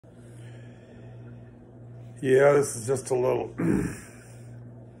Yeah, this is just a little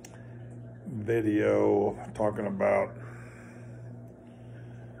video talking about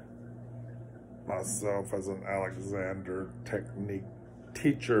myself as an Alexander technique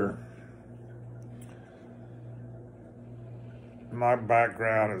teacher. My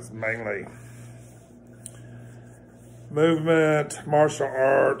background is mainly movement, martial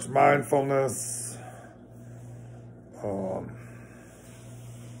arts, mindfulness.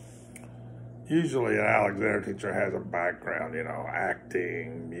 Usually an Alexander teacher has a background, you know,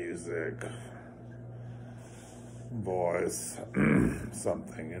 acting, music, voice,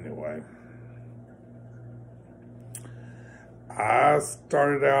 something anyway. I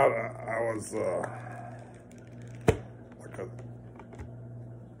started out, I was like a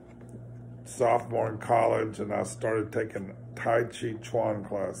sophomore in college, and I started taking Tai Chi Chuan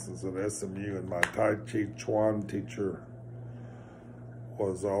classes at SMU, and my Tai Chi Chuan teacher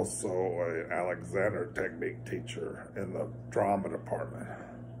was also an Alexander technique teacher in the drama department.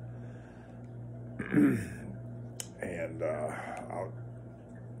 And I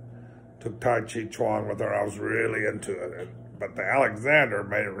took Tai Chi Chuan with her. I was really into it. But the Alexander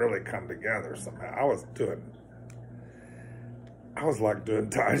made it really come together somehow. I was like doing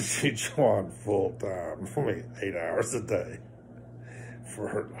Tai Chi Chuan full time, 8 hours a day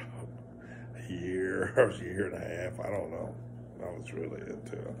for a year or a year and a half. I don't know. I was really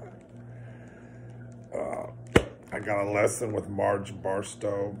into it. I got a lesson with Marge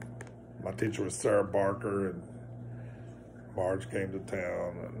Barstow. My teacher was Sarah Barker, and Marge came to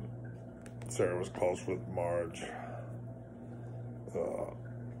town, and Sarah was close with Marge.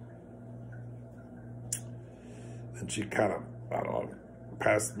 And she kind of, I don't know,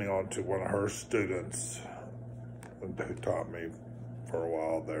 passed me on to one of her students who taught me for a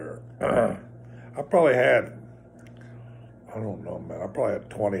while there. I probably had, I don't know, man, I probably had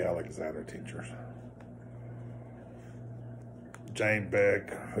 20 Alexander teachers. Jane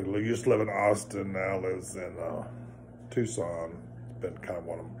Beck, who used to live in Austin, now lives in Tucson, been kind of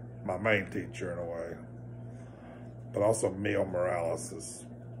one of my main teacher in a way. But also Mio Morales has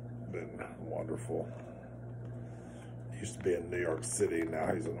been wonderful. He used to be in New York City,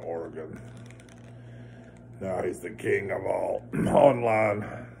 now he's in Oregon. Now he's the king of all online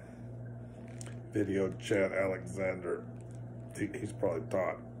video chat Alexander. He's probably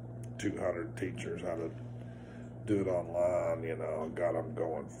taught 200 teachers how to do it online, you know, got them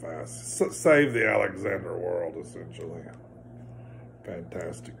going fast. Save the Alexander world, essentially.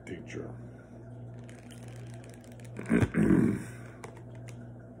 Fantastic teacher.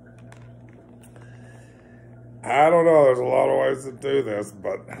 I don't know, there's a lot of ways to do this,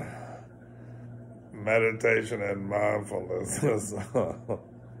 but meditation and mindfulness is,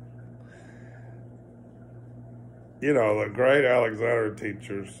 you know, the great Alexander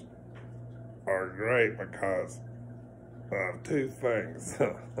teachers are great because of two things.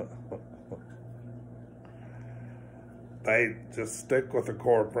 They just stick with the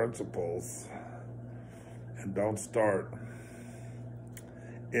core principles and don't start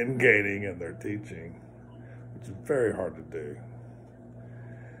ingating in their teaching, which is very hard to do.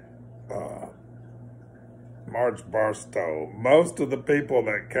 Marge Barstow, most of the people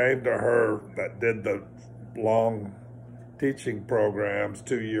that came to her that did the long teaching programs,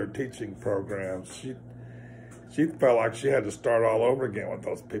 2-year teaching programs, she felt like she had to start all over again with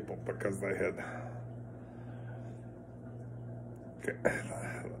those people because they had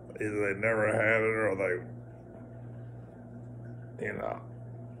either they never had it or they, you know,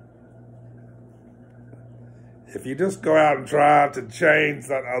 if you just go out and try to change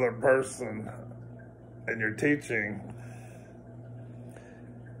that other person in your teaching,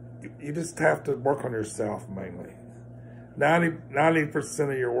 you just have to work on yourself mainly.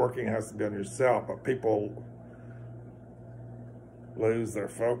 90% of your working has to be on yourself, but people lose their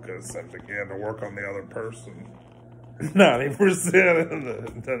focus and begin to work on the other person. 90%, and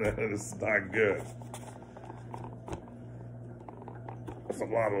it's not good. There's a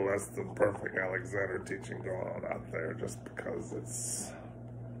lot of less than perfect Alexander teaching going on out there just because it's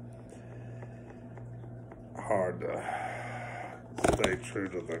hard to stay true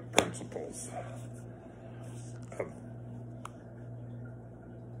to the principles of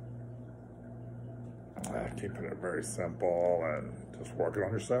keeping it very simple and just working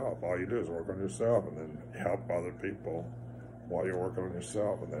on yourself. All you do is work on yourself and then help other people while you're working on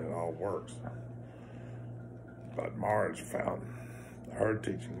yourself, and then it all works. But Marge found her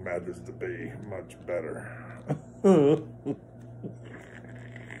teaching methods to be much better.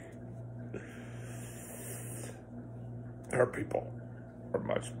 Her people are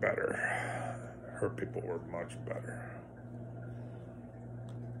much better. Her people were much better.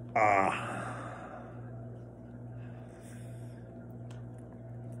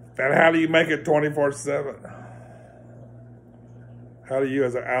 And how do you make it 24/7? How do you,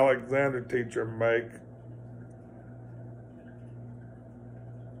 as an Alexander teacher, make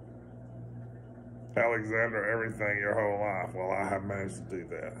Alexander everything your whole life? Well, I have managed to do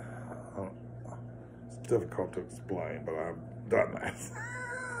that. It's difficult to explain, but I've done that.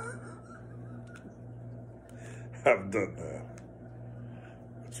 I've done that,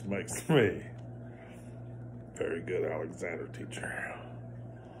 which makes me a very good Alexander teacher.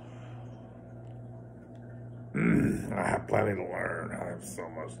 I have plenty to learn. I have so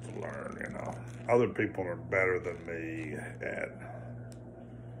much to learn, you know. Other people are better than me at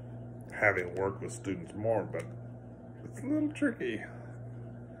having worked with students more, but it's a little tricky.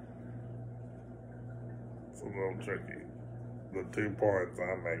 It's a little tricky. The 2 points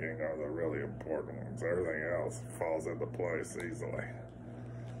I'm making are the really important ones. Everything else falls into place easily.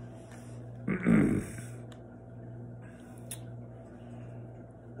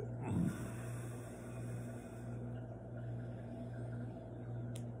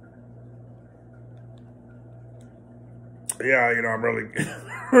 Yeah, you know, I'm really,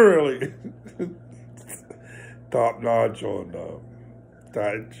 really top notch on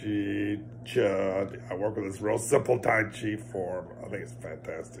Tai Chi, Chud. I work with this real simple Tai Chi form. I think it's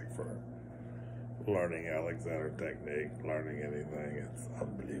fantastic for learning Alexander technique, learning anything. It's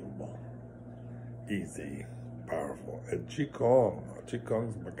unbelievable. Easy, powerful. And Qigong.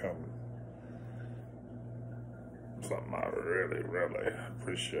 Qigong's become something I really, really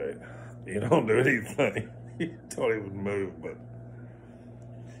appreciate. You don't do anything. You don't even move, but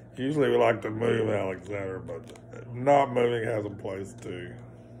usually we like to move, Alexander, but not moving has a place too.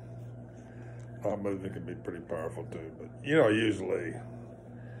 Not moving can be pretty powerful too, but you know, usually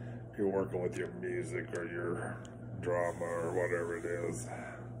you're working with your music or your drama or whatever it is,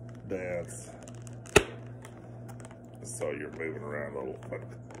 dance, so you're moving around a little bit,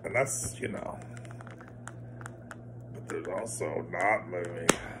 and that's, you know, but there's also not moving.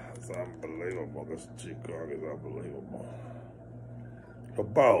 It's unbelievable. This Qigong is unbelievable.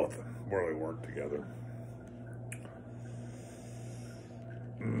 But both really work together.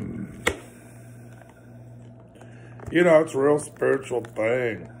 You know, it's a real spiritual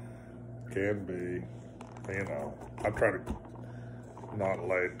thing. Can be. You know, I try to not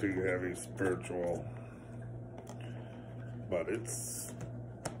lay it too heavy spiritual. But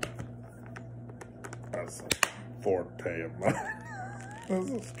that's a forte of mine.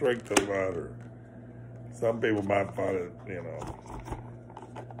 That's a strength of mine. Some people might find it, you know,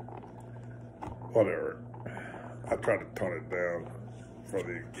 whatever. I try to tone it down for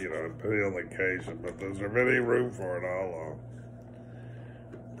the, you know, depending on the occasion, but there's any room for it, I'll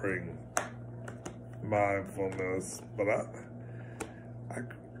bring mindfulness. But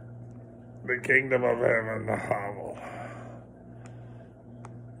the kingdom of heaven, I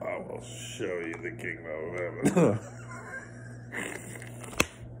will show you the kingdom of heaven.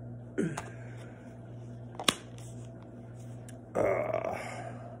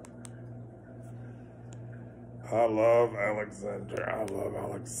 I love Alexander. I love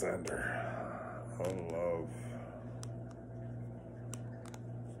Alexander. I love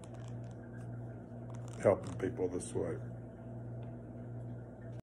helping people this way.